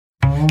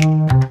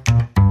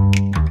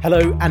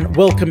Hello and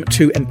welcome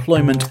to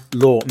Employment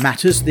Law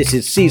Matters. This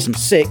is Season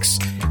 6,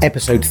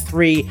 Episode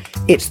 3.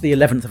 It's the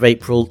 11th of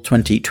April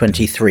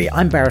 2023.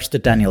 I'm Barrister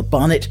Daniel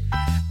Barnett,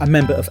 a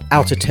member of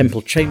Outer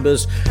Temple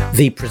Chambers,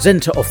 the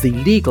presenter of the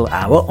Legal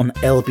Hour on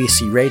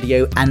LBC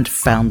Radio and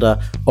founder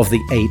of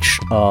the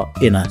HR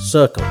Inner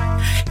Circle.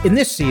 In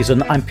this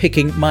season, I'm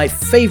picking my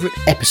favourite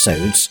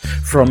episodes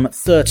from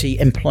 30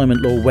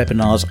 employment law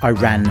webinars I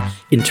ran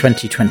in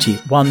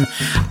 2021.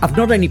 I've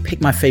not only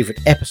picked my favourite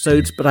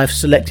episodes, but I've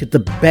selected the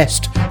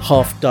best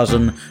half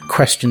dozen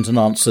questions and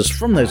answers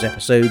from those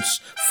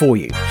episodes for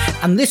you.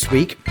 And this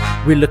week,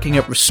 we're looking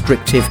at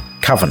restrictive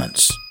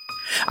covenants.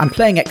 I'm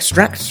playing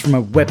extracts from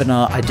a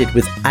webinar I did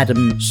with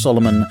Adam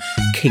Solomon,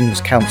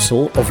 King's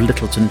Counsel of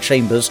Littleton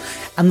Chambers,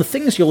 and the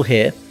things you'll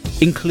hear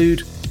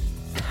include: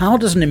 how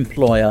does an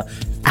employer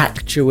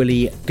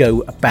actually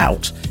go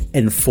about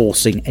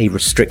enforcing a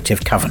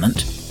restrictive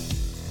covenant?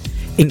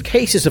 In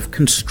cases of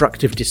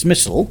constructive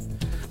dismissal,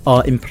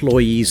 are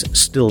employees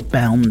still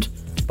bound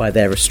by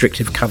their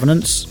restrictive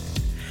covenants?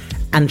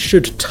 And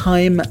should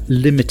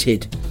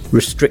time-limited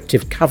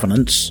restrictive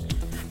covenants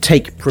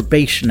take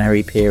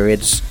probationary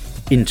periods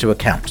into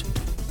account?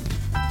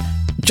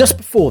 Just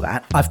before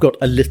that, I've got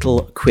a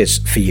little quiz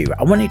for you.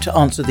 I want you to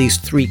answer these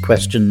three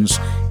questions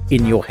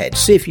in your head.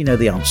 See if you know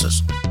the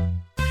answers.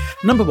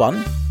 Number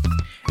one,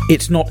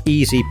 it's not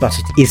easy, but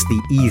it is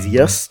the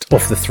easiest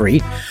of the three.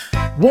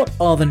 What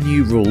are the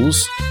new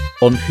rules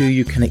on who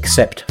you can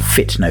accept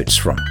fit notes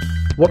from?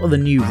 What are the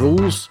new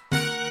rules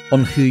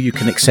on who you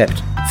can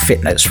accept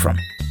fit notes from?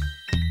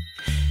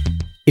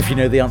 If you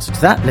know the answer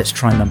to that, let's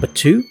try number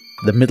two,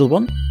 the middle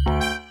one.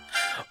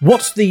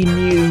 What's the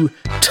new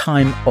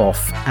time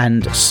off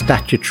and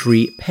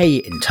statutory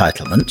pay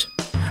entitlement?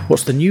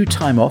 What's the new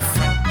time off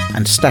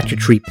and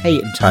statutory pay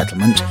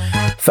entitlement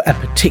for a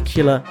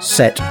particular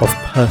set of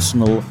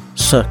personal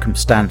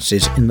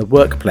circumstances in the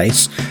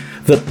workplace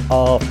that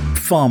are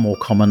far more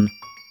common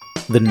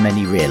than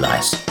many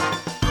realise?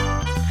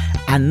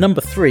 And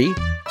number three,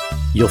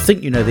 you'll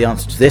think you know the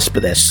answer to this,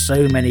 but there's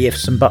so many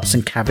ifs and buts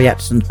and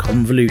caveats and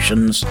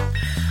convolutions.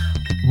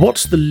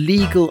 What's the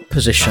legal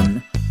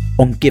position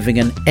on giving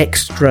an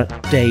extra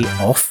day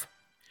off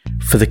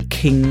for the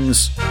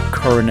King's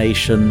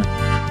Coronation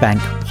Bank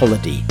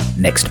holiday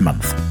next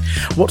month?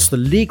 What's the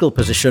legal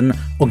position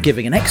on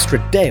giving an extra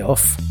day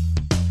off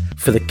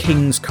for the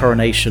King's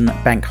Coronation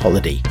Bank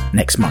holiday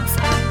next month?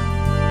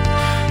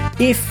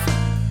 If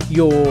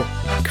your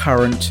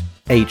current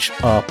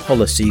HR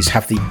policies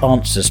have the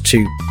answers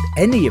to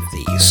any of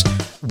these,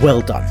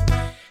 well done.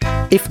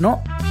 If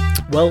not,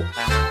 well,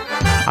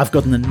 I've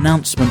got an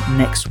announcement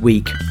next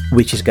week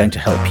which is going to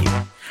help you.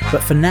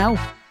 But for now,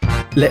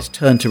 let's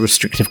turn to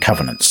restrictive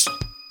covenants.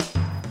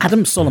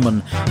 Adam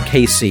Solomon,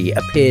 KC,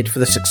 appeared for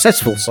the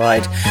successful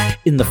side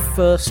in the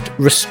first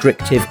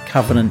restrictive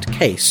covenant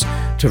case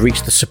to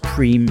reach the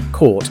Supreme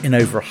Court in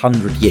over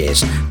 100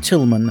 years,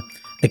 Tillman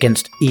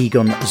against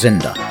Egon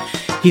Zehnder.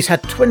 He's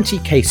had 20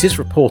 cases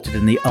reported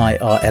in the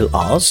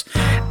IRLRs,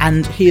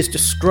 and he is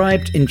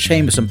described in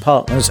Chambers and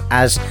Partners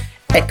as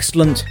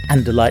excellent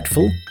and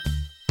delightful,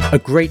 a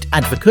great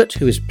advocate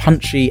who is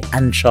punchy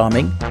and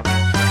charming,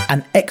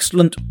 an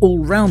excellent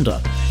all-rounder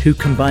who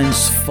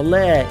combines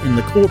flair in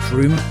the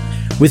courtroom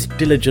with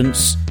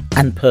diligence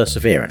and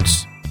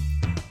perseverance.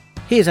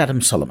 Here's Adam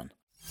Solomon.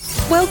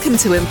 Welcome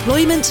to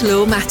Employment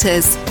Law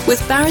Matters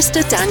with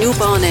Barrister Daniel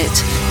Barnett.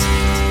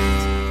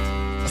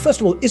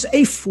 First of all, is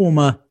a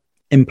former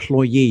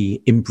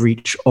employee in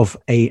breach of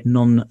a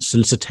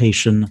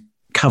non-solicitation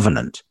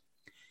covenant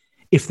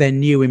if their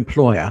new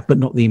employer, but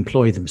not the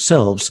employee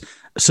themselves,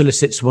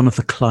 solicits one of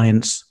the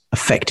clients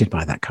affected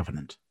by that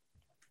covenant?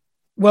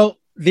 Well,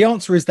 the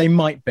answer is they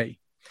might be.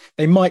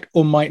 They might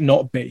or might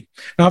not be.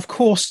 Now, of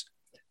course,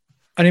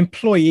 an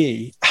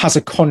employee has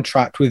a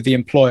contract with the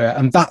employer,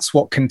 and that's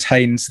what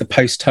contains the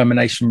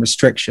post-termination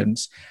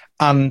restrictions.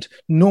 And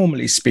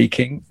normally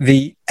speaking,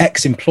 the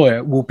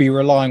ex-employer will be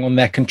relying on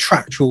their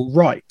contractual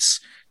rights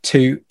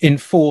to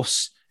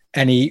enforce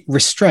any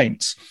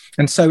restraints.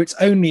 And so it's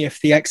only if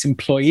the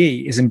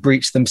ex-employee is in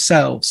breach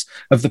themselves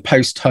of the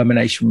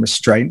post-termination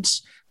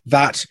restraints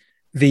that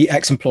the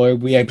ex-employer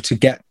will be able to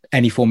get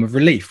any form of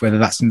relief, whether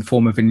that's in the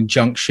form of an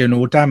injunction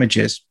or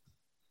damages.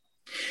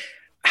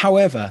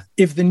 However,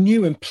 if the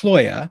new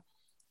employer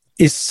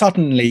is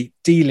suddenly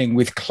dealing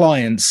with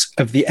clients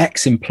of the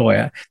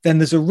ex-employer, then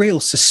there's a real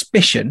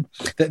suspicion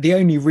that the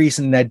only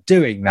reason they're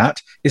doing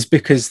that is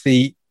because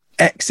the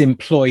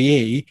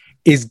ex-employee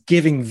is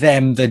giving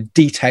them the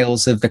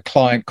details of the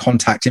client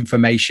contact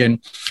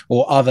information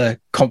or other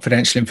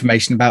confidential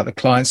information about the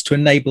clients to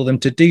enable them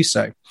to do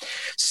so.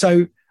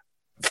 So,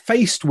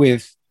 faced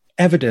with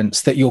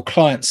evidence that your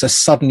clients are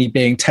suddenly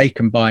being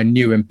taken by a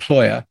new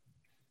employer,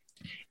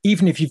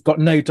 even if you've got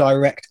no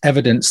direct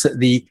evidence that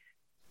the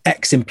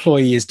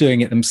ex-employee is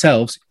doing it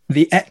themselves,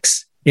 the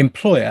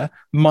ex-employer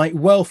might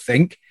well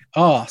think,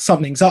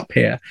 something's up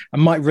here,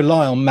 and might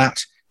rely on that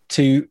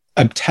to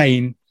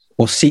obtain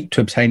or seek to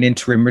obtain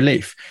interim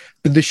relief.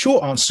 But the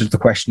short answer to the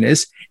question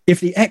is, if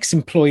the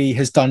ex-employee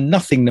has done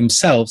nothing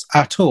themselves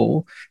at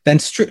all, then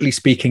strictly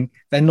speaking,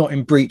 they're not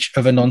in breach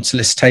of a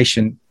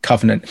non-solicitation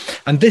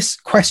covenant. And this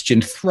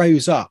question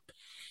throws up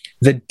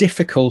the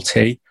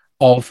difficulty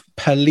of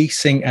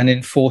policing and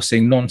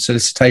enforcing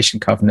non-solicitation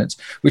covenants,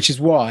 which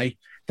is why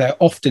they're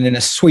often in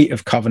a suite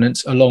of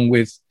covenants along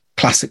with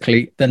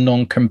classically the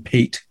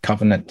non-compete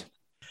covenant.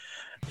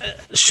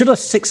 Should a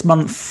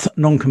 6-month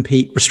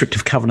non-compete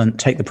restrictive covenant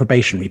take the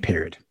probationary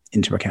period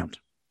into account?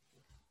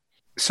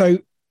 So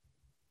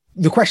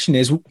the question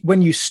is,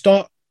 when you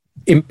start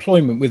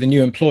employment with a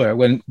new employer,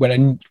 when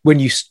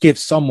you give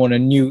someone a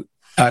new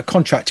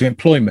contract of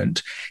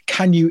employment,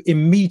 can you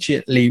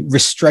immediately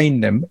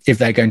restrain them if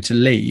they're going to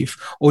leave,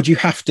 or do you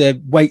have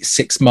to wait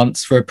 6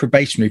 months for a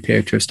probationary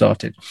period to have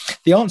started?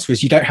 The answer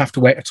is you don't have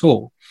to wait at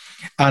all.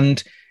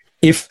 And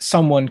if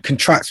someone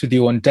contracts with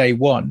you on day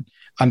one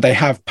and they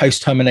have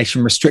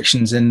post-termination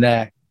restrictions in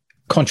their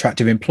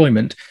contract of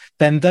employment,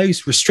 then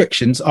those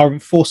restrictions are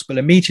enforceable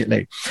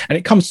immediately. And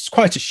it comes as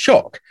quite a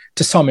shock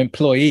to some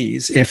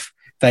employees if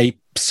they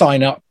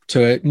sign up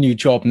to a new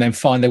job and then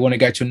find they want to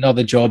go to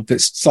another job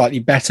that's slightly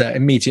better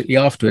immediately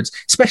afterwards,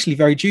 especially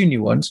very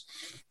junior ones.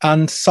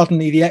 And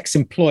suddenly the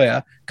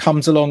ex-employer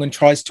comes along and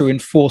tries to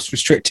enforce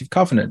restrictive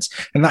covenants.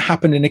 And that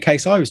happened in a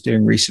case I was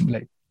doing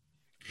recently.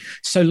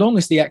 So long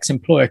as the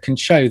ex-employer can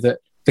show that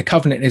the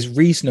covenant is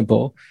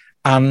reasonable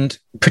and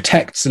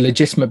protects a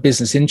legitimate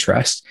business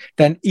interest,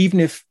 then even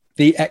if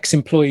the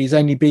ex-employee has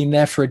only been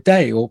there for a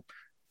day or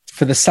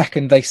for the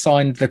second they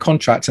signed the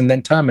contract and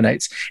then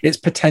terminates, it's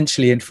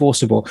potentially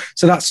enforceable.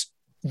 So that's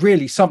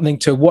really something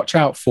to watch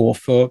out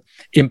for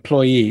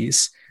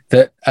employees,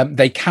 that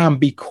they can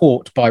be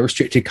caught by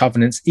restricted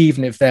covenants,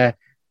 even if they're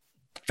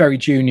very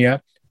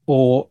junior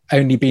or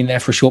only been there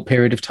for a short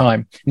period of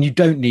time. And you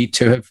don't need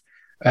to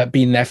have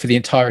been there for the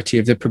entirety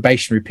of the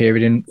probationary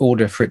period in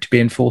order for it to be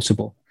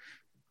enforceable.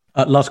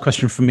 Last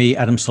question from me,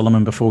 Adam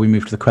Solomon, before we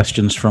move to the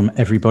questions from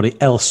everybody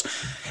else.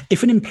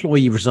 If an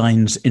employee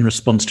resigns in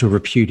response to a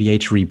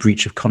repudiatory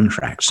breach of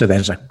contract, so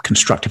there's a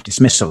constructive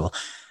dismissal,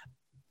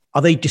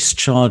 are they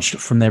discharged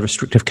from their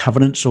restrictive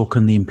covenants, or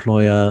can the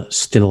employer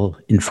still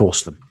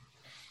enforce them?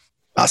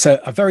 That's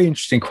a very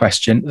interesting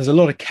question. There's a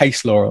lot of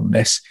case law on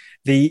this.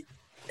 The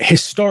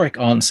historic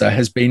answer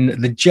has been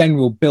the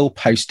general bill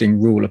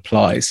posting rule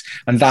applies,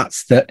 and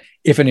that's that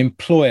if an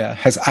employer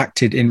has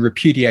acted in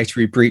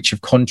repudiatory breach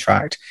of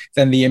contract,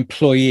 then the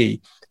employee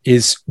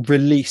is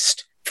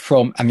released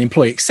from, and the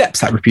employee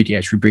accepts that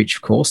repudiatory breach,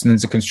 of course, and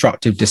there's a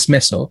constructive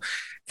dismissal,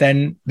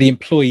 then the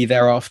employee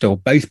thereafter, or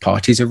both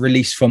parties, are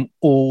released from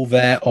all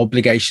their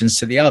obligations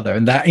to the other.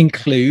 And that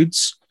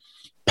includes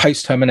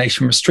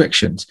post-termination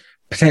restrictions.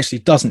 Potentially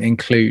doesn't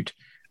include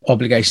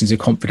obligations of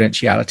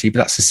confidentiality, but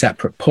that's a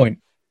separate point.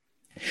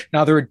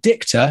 Now, there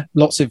are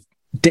lots of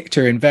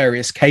dicta in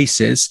various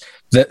cases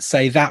that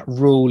say that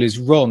rule is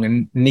wrong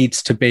and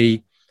needs to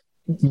be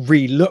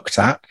re-looked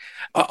at.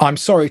 I'm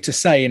sorry to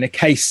say, in a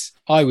case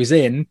I was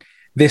in,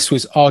 this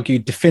was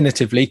argued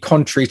definitively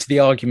contrary to the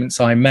arguments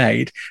I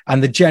made,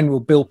 and the general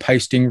bill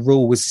posting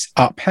rule was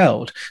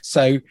upheld.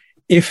 So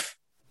if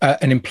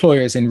an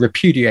employer is in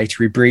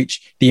repudiatory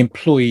breach, the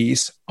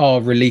employees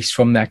are released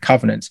from their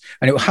covenants.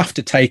 And it will have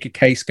to take a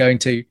case going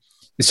to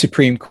the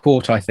Supreme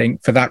Court, I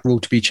think, for that rule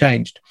to be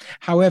changed.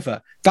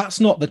 However, that's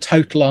not the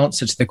total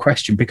answer to the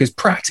question, because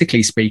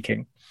practically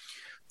speaking,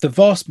 the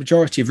vast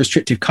majority of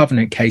restrictive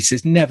covenant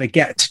cases never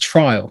get to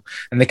trial.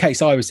 And the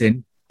case I was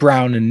in,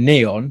 Brown and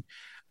Neon,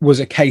 was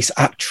a case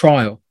at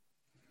trial.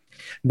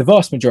 The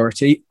vast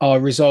majority are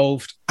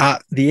resolved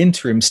at the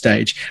interim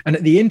stage. And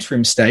at the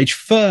interim stage,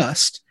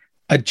 first,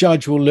 a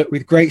judge will look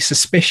with great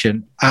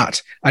suspicion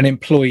at an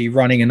employee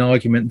running an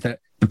argument that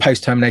the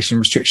post-termination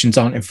restrictions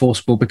aren't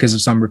enforceable because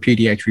of some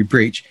repudiatory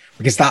breach,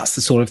 because that's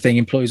the sort of thing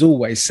employers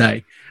always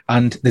say.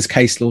 And there's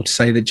case law to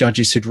say that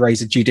judges should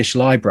raise a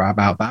judicial eyebrow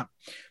about that.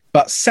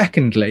 But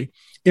secondly,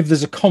 if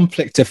there's a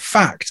conflict of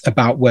fact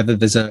about whether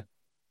there's a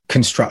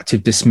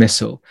constructive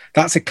dismissal,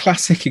 that's a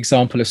classic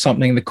example of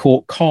something the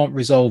court can't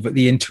resolve at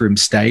the interim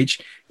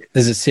stage.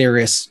 There's a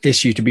serious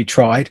issue to be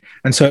tried,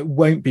 and so it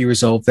won't be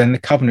resolved. Then the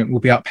covenant will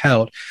be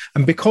upheld.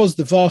 And because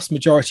the vast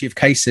majority of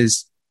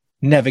cases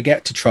never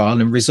get to trial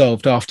and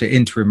resolved after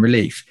interim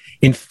relief,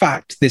 in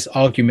fact, this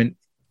argument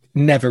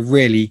never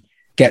really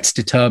gets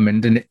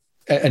determined, and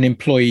an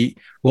employee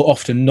will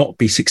often not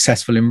be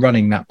successful in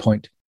running that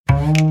point.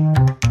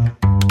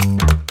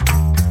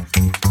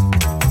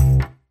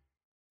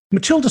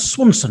 Matilda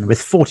Swanson with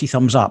 40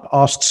 thumbs up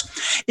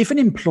asks, if an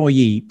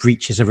employee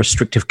breaches a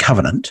restrictive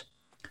covenant,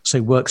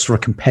 so works for a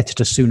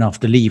competitor soon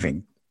after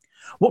leaving,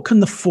 what can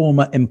the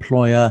former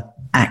employer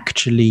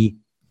actually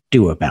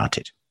do about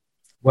it?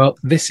 Well,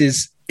 this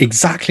is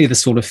exactly the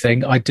sort of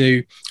thing I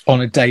do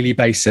on a daily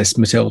basis,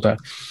 Matilda.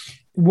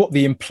 What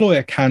the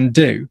employer can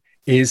do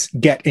is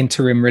get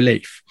interim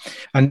relief.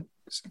 And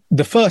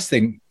the first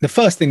thing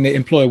the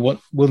employer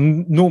will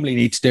normally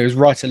need to do is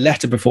write a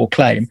letter before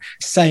claim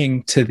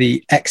saying to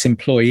the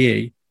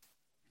ex-employee,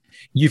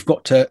 you've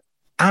got to,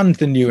 and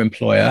the new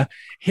employer,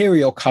 here are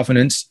your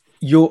covenants.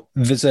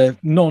 there's a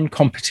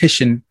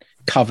non-competition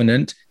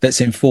covenant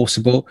that's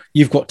enforceable.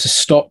 You've got to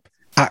stop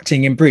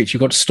acting in breach.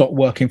 You've got to stop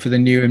working for the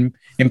new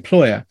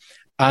employer.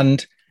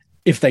 And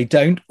if they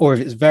don't, or if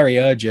it's very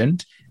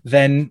urgent,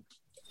 then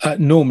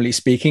normally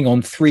speaking,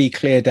 on 3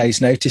 clear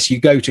days' notice, you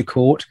go to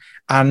court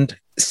and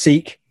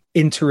seek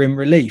interim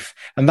relief.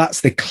 And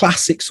that's the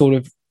classic sort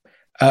of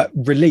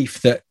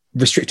relief that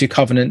restrictive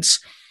covenants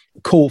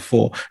call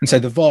for. And so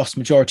the vast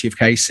majority of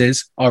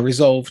cases are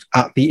resolved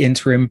at the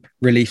interim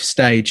relief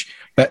stage.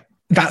 But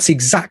that's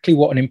exactly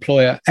what an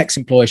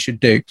ex-employer should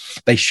do.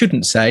 They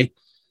shouldn't say,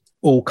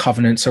 all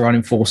covenants are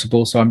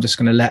unenforceable, so I'm just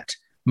going to let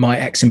my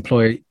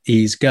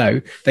ex-employees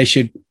go. They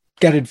should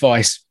get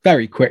advice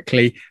very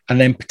quickly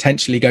and then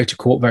potentially go to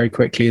court very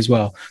quickly as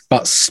well.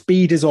 But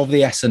speed is of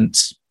the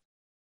essence.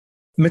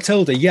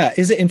 Matilda,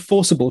 is it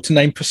enforceable to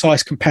name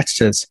precise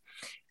competitors?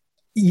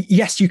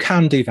 Yes, you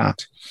can do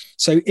that.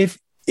 So if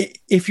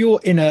you're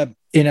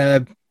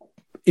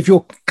if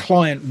your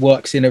client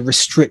works in a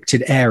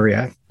restricted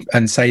area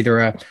and say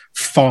there are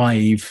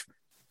 5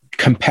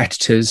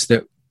 competitors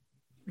that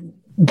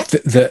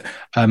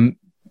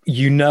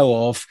you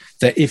know of,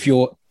 that if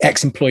your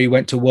ex-employee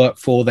went to work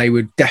for, they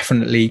would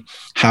definitely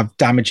have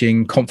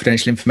damaging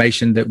confidential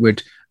information that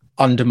would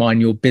undermine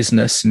your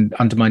business and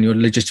undermine your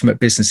legitimate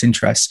business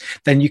interests,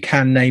 then you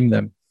can name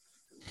them.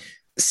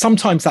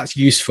 Sometimes that's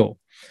useful.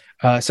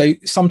 So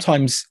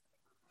sometimes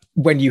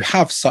when you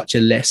have such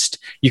a list,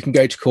 you can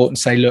go to court and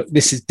say, look,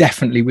 this is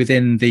definitely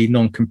within the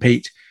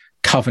non-compete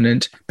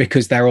covenant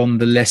because they're on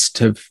the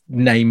list of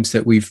names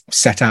that we've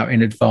set out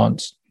in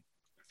advance.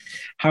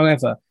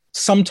 However,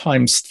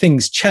 sometimes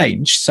things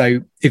change. So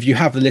if you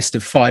have a list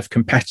of 5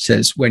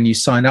 competitors when you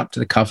sign up to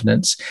the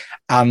covenants,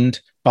 and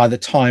by the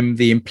time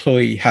the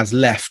employee has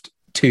left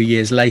 2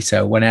 years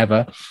later,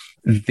 whenever,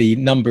 the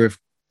number of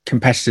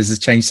competitors has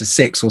changed to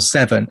 6 or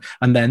 7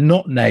 and they're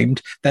not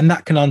named, then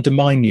that can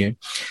undermine you.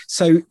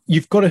 So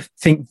you've got to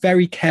think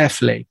very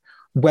carefully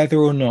whether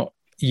or not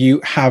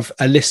you have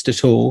a list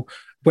at all,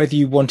 whether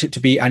you want it to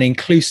be an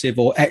inclusive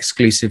or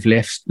exclusive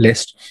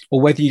list,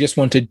 or whether you just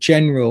want a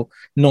general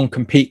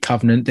non-compete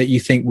covenant that you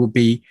think will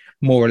be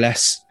more or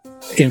less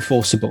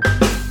enforceable.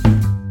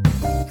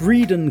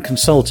 Breeden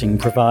Consulting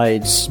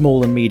provides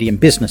small and medium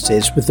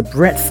businesses with the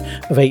breadth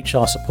of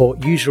HR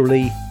support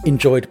usually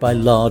enjoyed by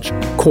large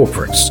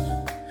corporates.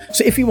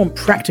 So if you want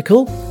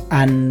practical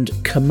and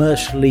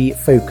commercially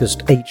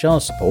focused HR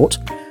support,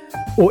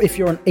 or if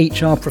you're an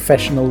HR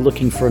professional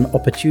looking for an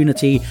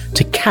opportunity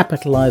to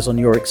capitalise on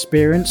your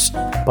experience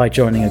by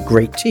joining a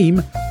great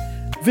team,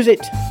 visit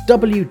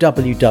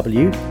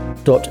www.breeden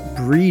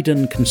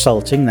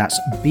Consulting, that's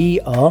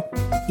BREEDON,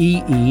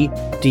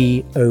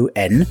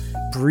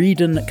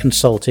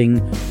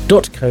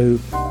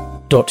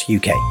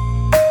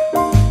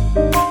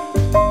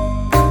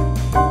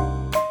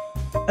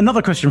 breedenconsulting.co.uk.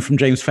 Another question from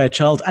James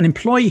Fairchild. An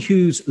employee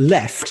who's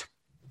left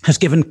has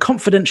given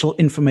confidential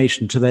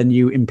information to their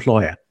new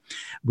employer.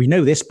 We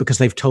know this because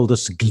they've told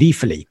us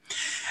gleefully.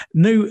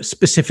 No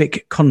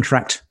specific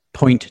contract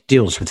point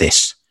deals with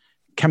this.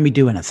 Can we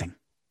do anything?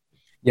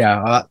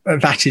 Yeah,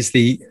 that is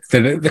the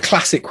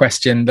classic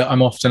question that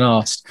I'm often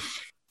asked.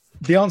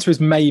 The answer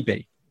is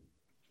maybe.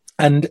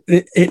 And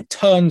it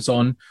turns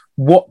on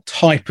what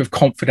type of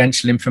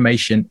confidential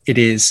information it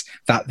is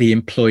that the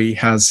employee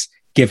has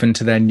given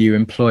to their new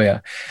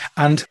employer.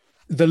 And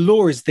the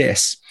law is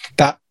this,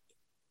 that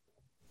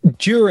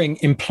during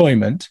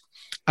employment,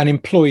 an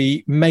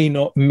employee may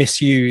not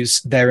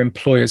misuse their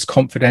employer's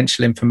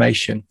confidential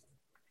information.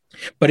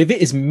 But if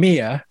it is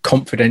mere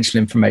confidential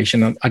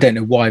information, I don't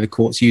know why the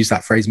courts use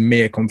that phrase,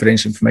 mere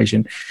confidential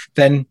information,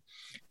 then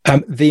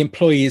the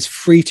employee is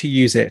free to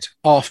use it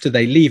after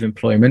they leave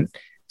employment,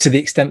 to the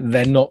extent that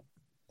they're not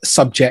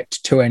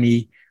subject to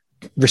any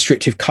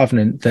restrictive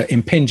covenant that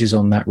impinges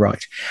on that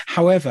right.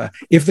 However,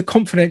 if the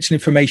confidential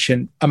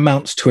information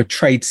amounts to a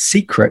trade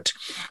secret,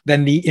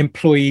 then the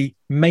employee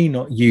may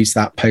not use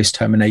that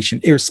post-termination,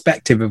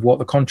 irrespective of what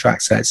the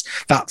contract says.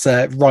 That's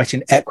a right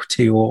in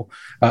equity or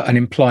an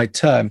implied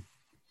term.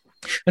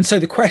 And so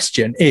the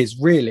question is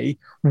really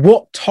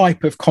what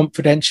type of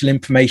confidential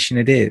information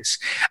it is.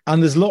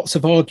 And there's lots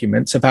of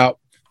arguments about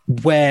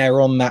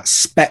where on that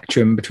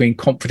spectrum between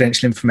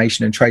confidential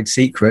information and trade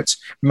secrets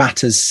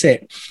matters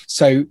sit.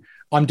 So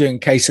I'm doing a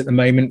case at the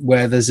moment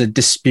where there's a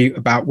dispute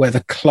about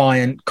whether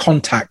client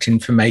contact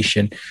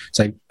information,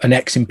 so an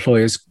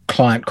ex-employer's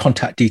client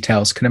contact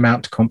details, can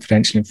amount to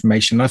confidential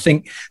information. I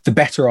think the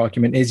better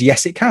argument is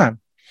yes, it can.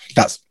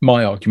 That's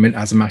my argument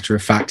as a matter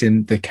of fact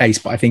in the case,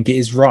 but I think it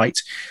is right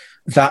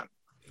that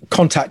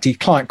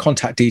client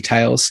contact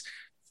details,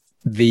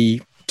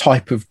 the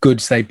type of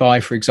goods they buy,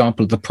 for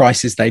example, the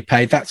prices they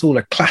pay, that's all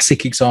a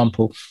classic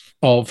example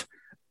of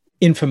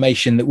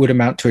information that would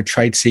amount to a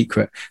trade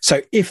secret.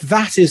 So if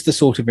that is the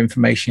sort of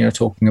information you're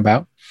talking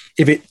about,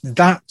 if it's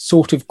that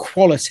sort of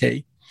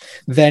quality,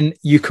 then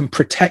you can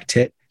protect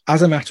it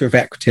as a matter of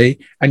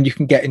equity and you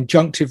can get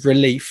injunctive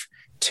relief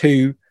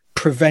to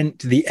prevent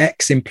the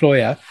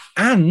ex-employer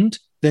and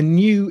the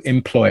new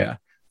employer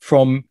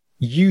from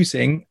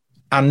using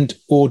and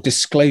or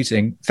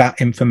disclosing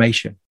that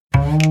information.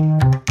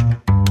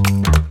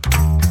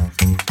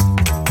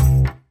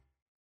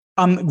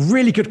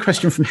 Really good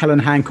question from Helen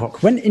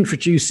Hancock. When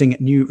introducing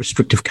new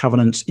restrictive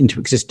covenants into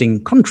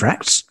existing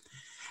contracts,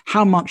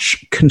 how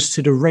much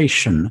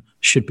consideration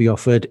should be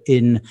offered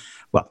in,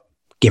 well,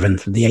 given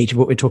the age of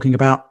what we're talking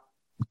about,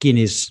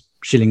 guineas,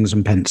 shillings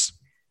and pence?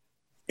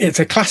 It's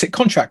a classic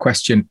contract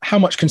question. How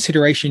much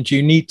consideration do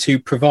you need to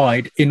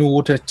provide in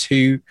order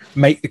to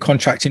make the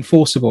contract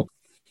enforceable?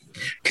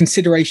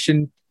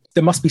 Consideration,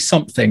 there must be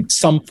something,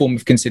 some form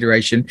of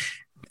consideration.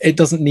 It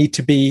doesn't need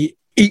to be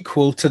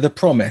equal to the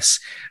promise.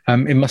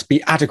 It must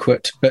be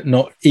adequate, but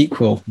not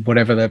equal,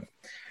 whatever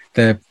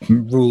the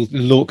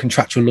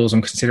contractual laws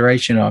on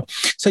consideration are.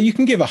 So you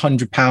can give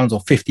 £100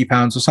 or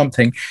 £50 or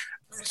something,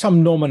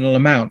 some nominal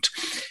amount.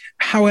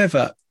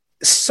 However,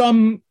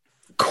 some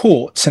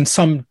courts and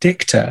some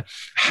dicta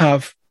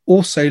have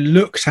also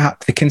looked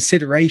at the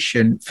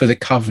consideration for the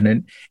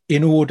covenant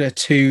in order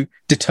to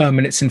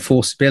determine its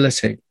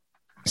enforceability.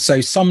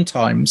 So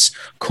sometimes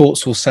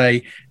courts will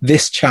say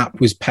this chap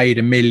was paid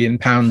 £1 million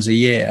a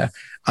year,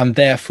 and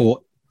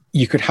therefore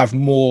you could have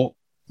more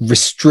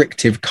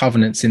restrictive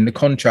covenants in the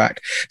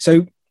contract.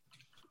 So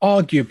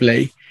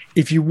arguably,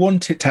 if you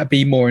want it to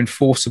be more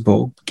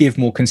enforceable, give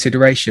more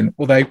consideration.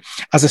 Although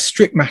as a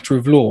strict matter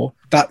of law,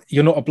 that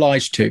you're not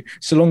obliged to.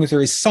 So long as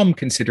there is some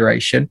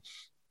consideration,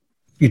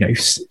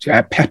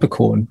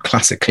 peppercorn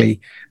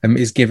classically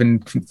is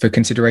given for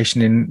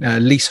consideration in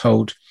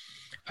leasehold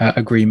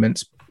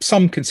agreements.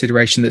 Some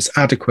consideration that's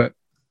adequate,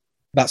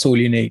 that's all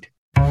you need.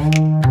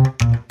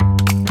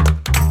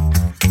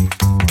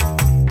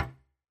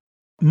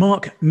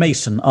 Mark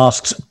Mason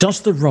asks, does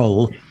the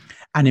role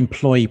an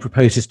employee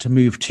proposes to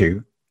move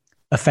to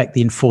affect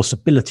the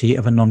enforceability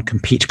of a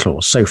non-compete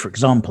clause? So, for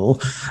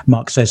example,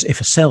 Mark says, if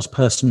a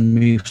salesperson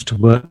moves to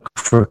work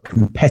for a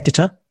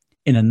competitor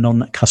in a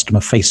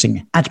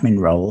non-customer-facing admin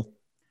role,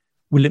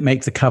 will it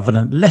make the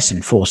covenant less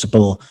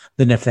enforceable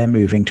than if they're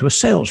moving to a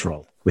sales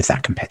role with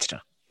that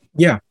competitor?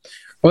 Yeah,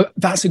 well,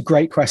 that's a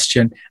great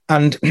question.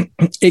 And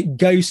it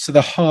goes to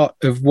the heart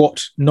of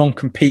what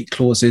non-compete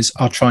clauses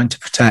are trying to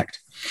protect.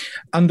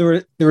 And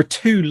there are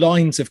two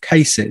lines of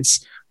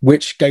cases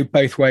which go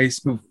both ways,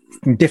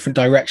 in different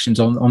directions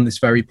on this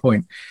very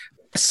point.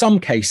 Some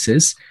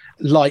cases,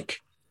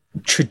 like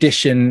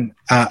Tradition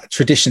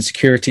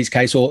Securities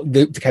case, or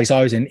the case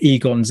I was in,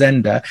 Egon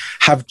Zender,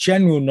 have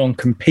general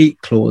non-compete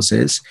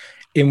clauses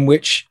in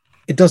which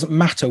it doesn't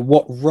matter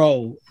what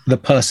role the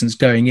person's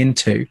going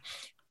into,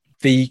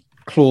 the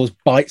clause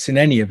bites in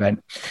any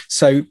event.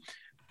 So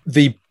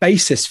the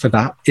basis for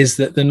that is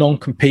that the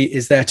non-compete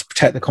is there to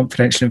protect the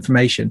confidential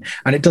information.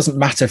 And it doesn't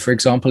matter, for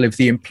example, if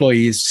the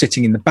employee is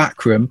sitting in the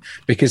back room,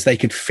 because they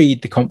could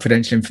feed the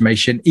confidential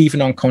information,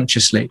 even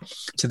unconsciously,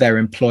 to their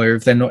employer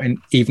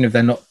even if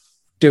they're not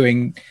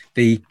doing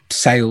the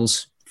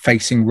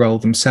sales-facing role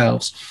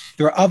themselves.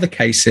 There are other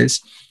cases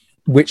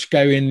which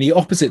go in the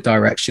opposite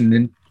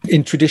direction.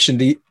 In Tradition,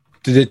 the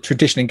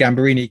Tradition and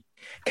Gambarini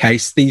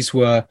case, these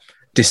were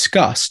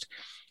discussed.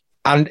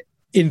 And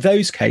in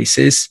those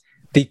cases,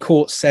 the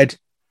court said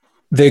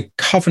the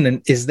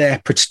covenant is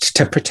there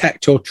to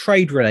protect your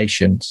trade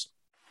relations.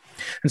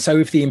 And so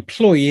if the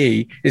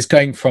employee is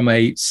going from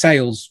a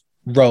sales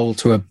role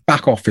to a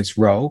back office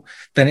role,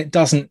 then it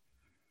doesn't,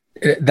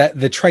 that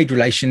the trade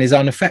relation is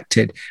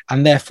unaffected.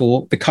 And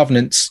therefore the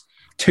covenant's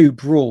too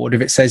broad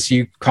if it says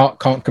you can't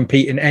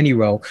compete in any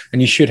role,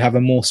 and you should have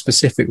a more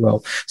specific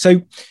role.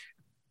 So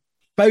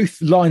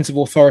both lines of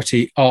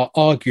authority are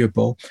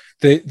arguable.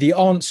 The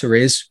answer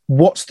is,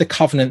 what's the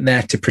covenant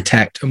there to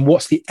protect, and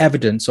what's the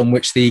evidence on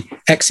which the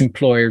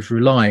ex-employer is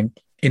relying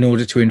in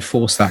order to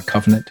enforce that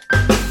covenant?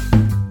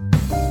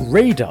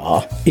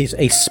 Radar is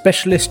a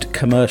specialist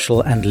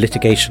commercial and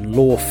litigation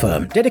law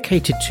firm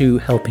dedicated to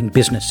helping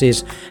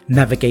businesses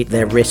navigate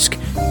their risk,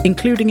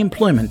 including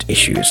employment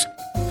issues.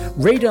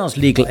 Radar's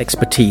legal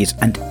expertise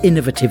and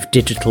innovative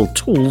digital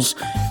tools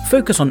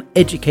focus on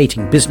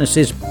educating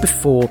businesses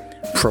before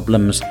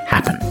problems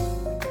happen.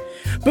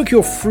 Book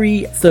your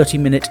free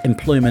 30-minute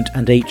employment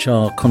and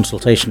HR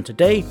consultation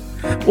today,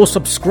 or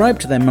subscribe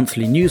to their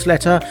monthly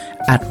newsletter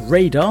at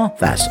Radar,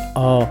 that's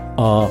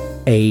RRADAR,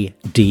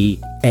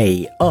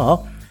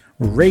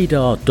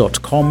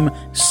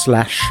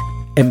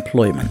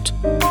 radar.com/employment.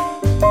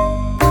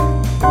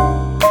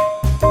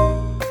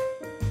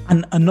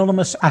 An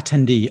anonymous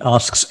attendee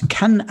asks,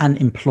 can an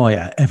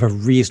employer ever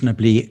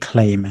reasonably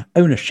claim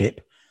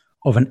ownership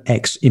of an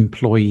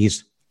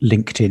ex-employee's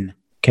LinkedIn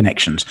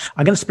connections?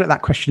 I'm going to split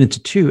that question into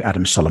two,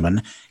 Adam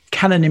Solomon.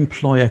 Can an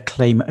employer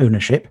claim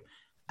ownership,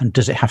 and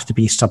does it have to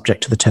be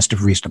subject to the test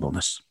of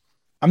reasonableness?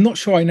 I'm not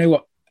sure I know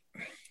what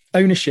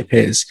ownership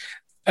is.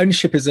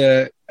 Ownership is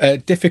a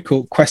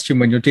difficult question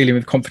when you're dealing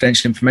with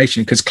confidential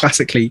information, because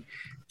classically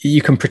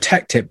you can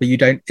protect it, but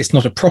it's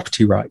not a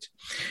property right.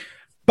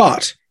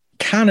 But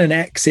can an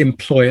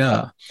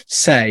ex-employer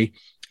say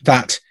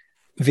that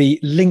your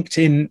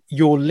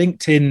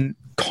LinkedIn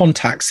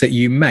contacts that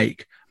you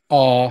make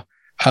are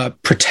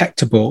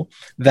protectable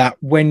that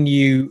when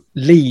you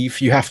leave,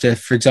 you have to,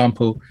 for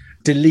example,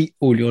 delete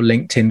all your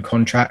LinkedIn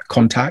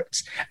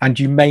contacts, and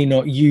you may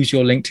not use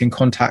your LinkedIn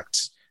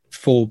contacts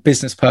for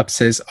business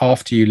purposes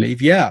after you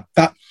leave. Yeah,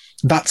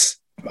 that's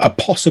a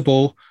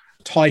possible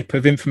type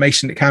of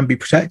information that can be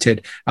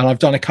protected. And I've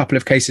done a couple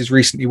of cases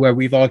recently where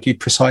we've argued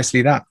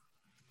precisely that.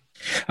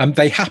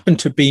 They happen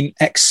to have been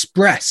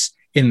express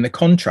in the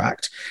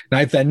contract. Now,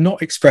 if they're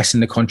not expressed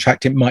in the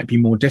contract, it might be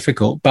more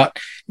difficult, but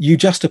you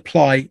just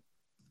apply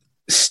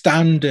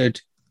standard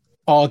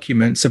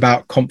arguments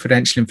about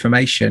confidential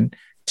information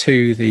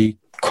to the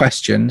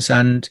questions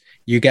and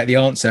you get the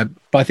answer.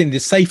 But I think the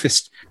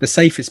safest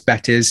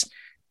bet is,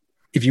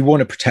 if you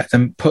want to protect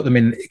them, put them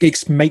in,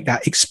 make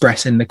that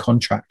express in the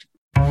contract.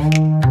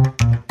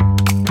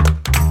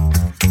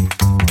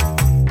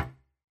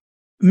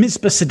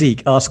 Misbah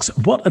Sadiq asks,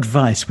 what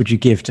advice would you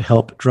give to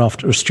help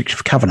draft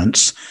restrictive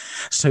covenants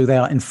so they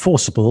are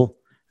enforceable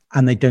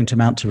and they don't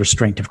amount to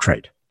restraint of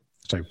trade?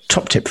 So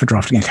top tip for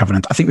drafting a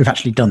covenant. I think we've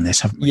actually done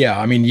this, haven't we? Yeah,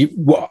 I mean,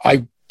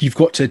 you've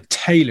got to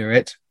tailor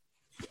it.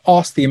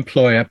 Ask the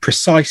employer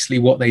precisely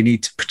what they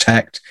need to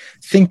protect.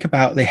 Think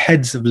about the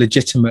heads of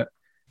legitimate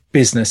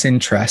business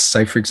interests.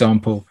 So, for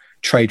example,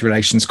 trade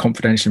relations,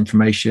 confidential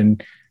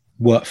information,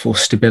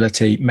 workforce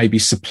stability, maybe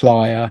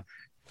supplier,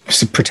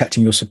 so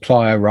protecting your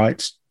supplier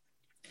rights,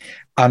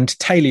 and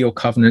tailor your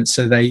covenants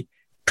so they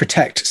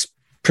protect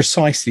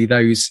precisely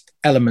those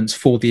elements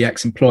for the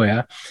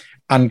ex-employer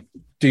and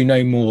do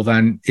no more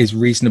than is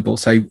reasonable.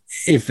 So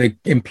if the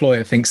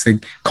employer thinks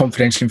the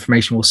confidential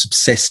information will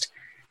subsist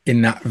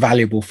in that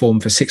valuable form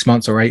for 6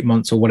 months or 8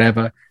 months or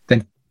whatever,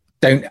 then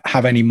don't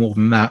have any more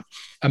than that.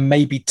 And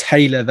maybe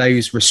tailor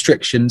those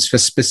restrictions for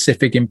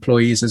specific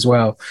employees as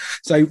well.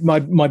 So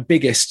my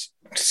biggest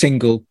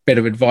single bit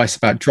of advice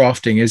about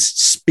drafting is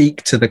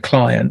speak to the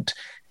client,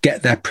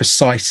 get their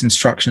precise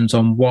instructions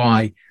on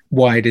why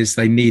it is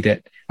they need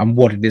it and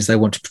what it is they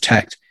want to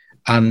protect.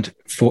 And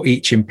for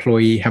each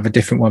employee, have a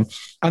different one.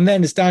 And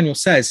then, as Daniel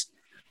says,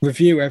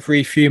 review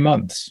every few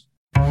months.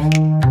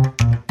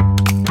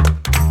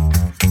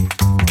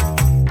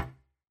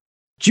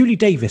 Julie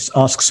Davis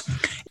asks,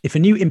 if a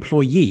new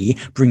employee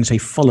brings a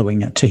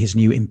following to his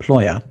new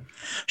employer,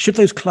 should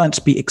those clients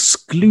be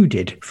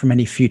excluded from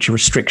any future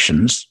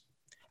restrictions?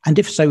 And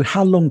if so,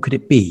 how long could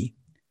it be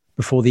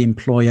before the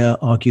employer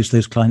argues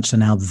those clients are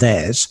now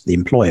theirs, the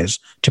employers,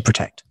 to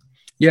protect?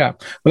 Yeah,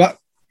 well,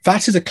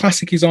 that is a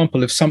classic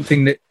example of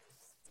something that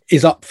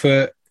is up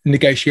for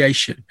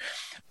negotiation.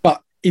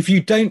 But if you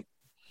don't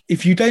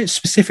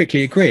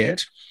specifically agree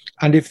it,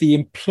 and if the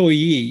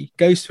employee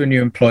goes to a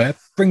new employer,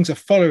 brings a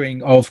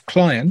following of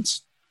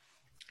clients,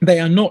 they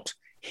are not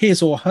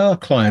his or her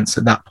clients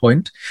at that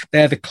point.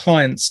 They're the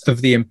clients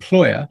of the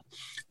employer,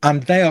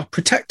 and they are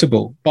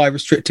protectable by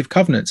restrictive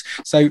covenants.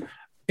 So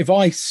if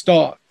I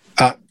start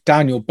at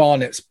Daniel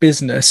Barnett's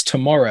business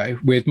tomorrow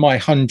with my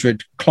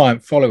 100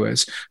 client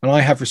followers and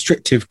I have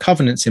restrictive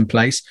covenants in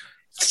place,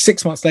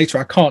 6 months later,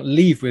 I can't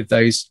leave with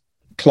those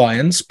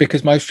clients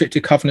because my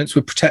restrictive covenants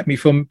would prevent me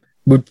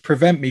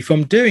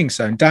from doing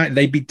so. And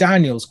they'd be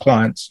Daniel's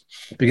clients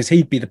because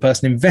he'd be the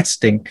person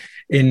investing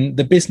in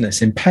the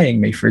business, in paying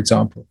me, for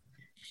example.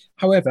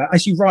 However,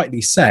 as you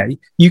rightly say,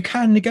 you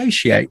can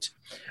negotiate.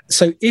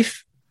 So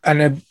if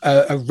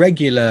a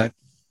regular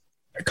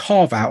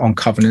carve out on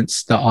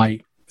covenants that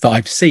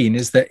I've seen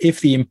is that if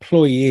the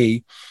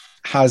employee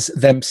has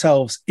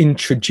themselves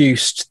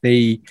introduced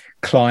the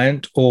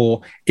client,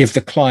 or if the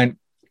client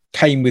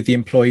came with the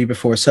employee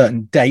before a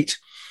certain date,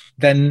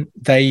 then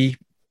they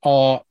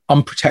are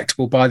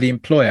unprotectable by the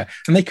employer,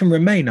 and they can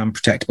remain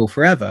unprotectable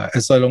forever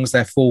as long as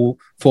they fall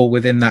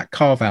within that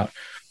carve out.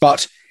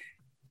 But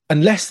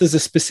unless there's a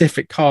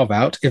specific carve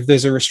out, if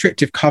there's a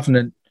restrictive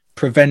covenant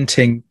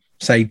preventing,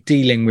 say,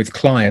 dealing with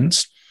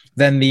clients,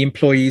 then the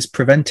employee is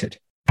prevented.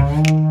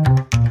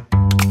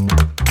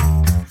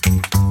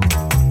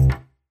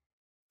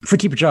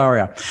 Friti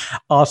Pajaria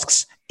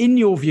asks, in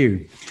your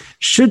view,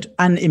 should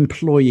an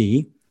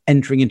employee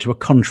entering into a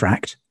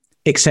contract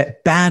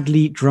accept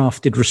badly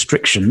drafted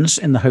restrictions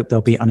in the hope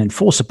they'll be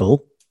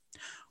unenforceable,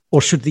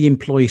 or should the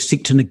employee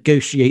seek to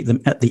negotiate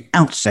them at the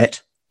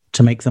outset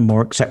to make them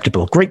more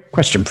acceptable? Great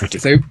question,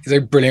 Friti. It's a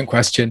brilliant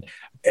question.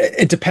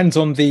 It depends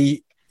on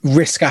the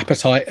risk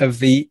appetite of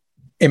the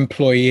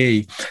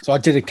employee. So I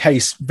did a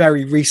case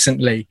very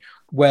recently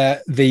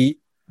where the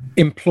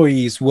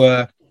employees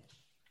were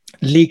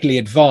legally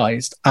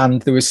advised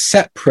and there was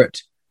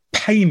separate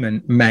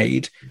payment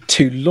made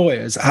to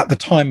lawyers at the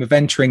time of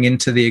entering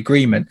into the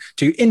agreement,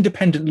 to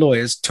independent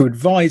lawyers to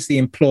advise the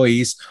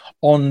employees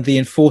on the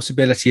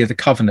enforceability of the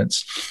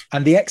covenants.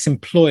 And the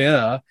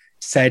ex-employer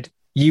said,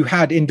 you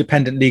had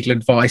independent legal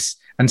advice,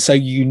 and so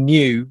you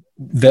knew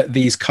that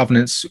these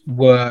covenants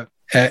were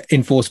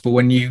enforceable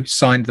when you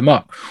signed them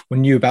up, we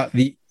knew about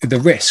the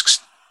risks.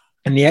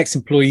 And the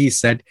ex-employees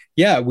said,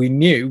 yeah, we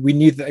knew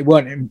that they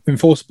weren't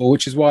enforceable,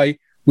 which is why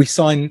we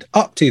signed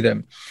up to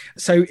them.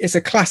 So it's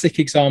a classic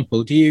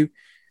example. Do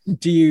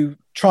you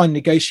try and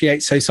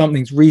negotiate so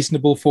something's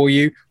reasonable for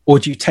you, or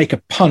do you take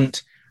a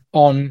punt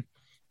on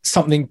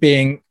something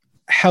being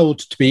held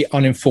to be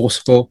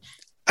unenforceable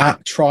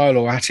at trial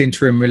or at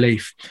interim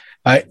relief.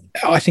 I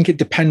think it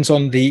depends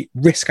on the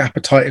risk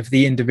appetite of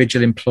the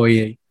individual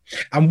employee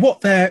and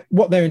what their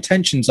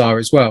intentions are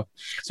as well.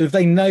 So if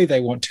they know they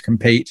want to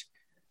compete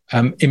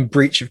in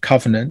breach of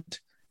covenant,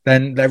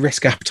 then their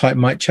risk appetite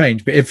might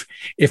change. But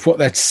if what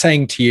they're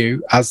saying to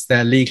you as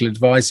their legal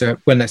advisor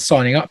when they're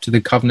signing up to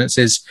the covenants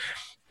is,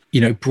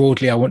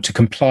 broadly, I want to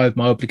comply with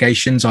my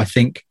obligations, I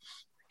think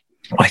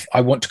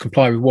I want to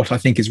comply with what I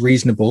think is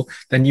reasonable,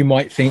 then you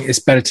might think it's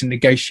better to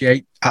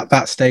negotiate at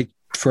that stage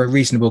for a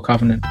reasonable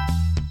covenant.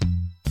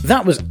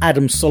 That was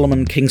Adam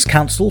Solomon, King's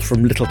Counsel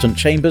from Littleton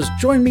Chambers.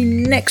 Join me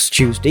next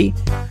Tuesday,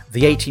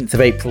 the 18th of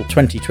April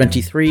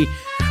 2023,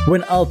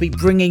 when I'll be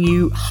bringing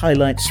you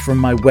highlights from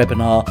my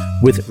webinar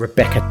with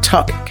Rebecca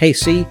Tuck,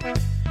 KC,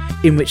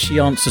 in which she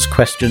answers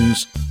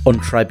questions on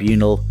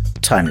tribunal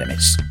time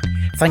limits.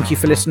 Thank you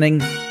for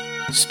listening.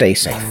 Stay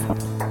safe.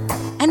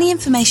 Any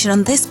information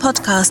on this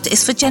podcast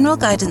is for general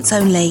guidance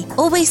only.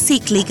 Always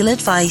seek legal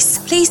advice.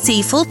 Please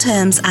see full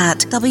terms at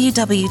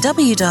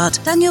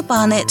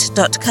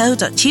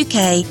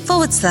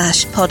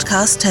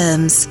www.danielbarnett.co.uk/podcast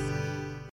terms.